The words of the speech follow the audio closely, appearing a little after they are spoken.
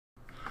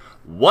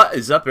What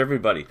is up,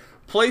 everybody?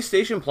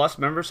 PlayStation Plus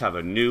members have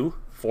a new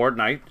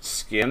Fortnite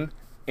skin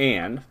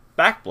and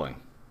back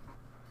bling.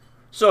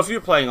 So if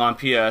you're playing on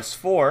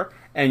PS4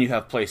 and you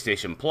have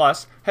PlayStation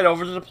Plus, head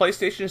over to the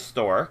PlayStation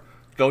Store,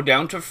 go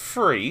down to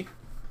free,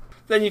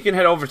 then you can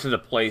head over to the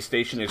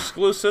PlayStation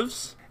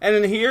exclusives, and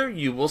in here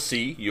you will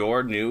see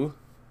your new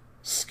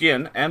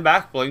skin and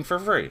back bling for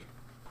free.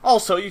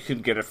 Also, you can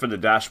get it from the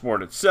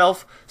dashboard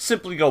itself.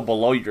 Simply go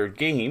below your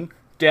game,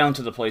 down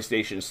to the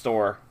PlayStation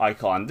Store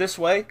icon this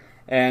way,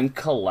 and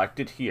collect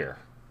it here.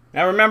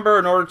 Now remember,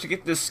 in order to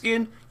get this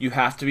skin, you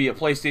have to be a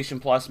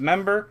PlayStation Plus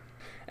member.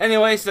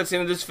 Anyways, that's the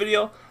end of this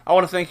video. I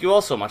want to thank you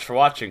all so much for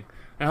watching,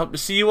 and I hope to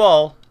see you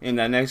all in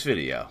that next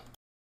video.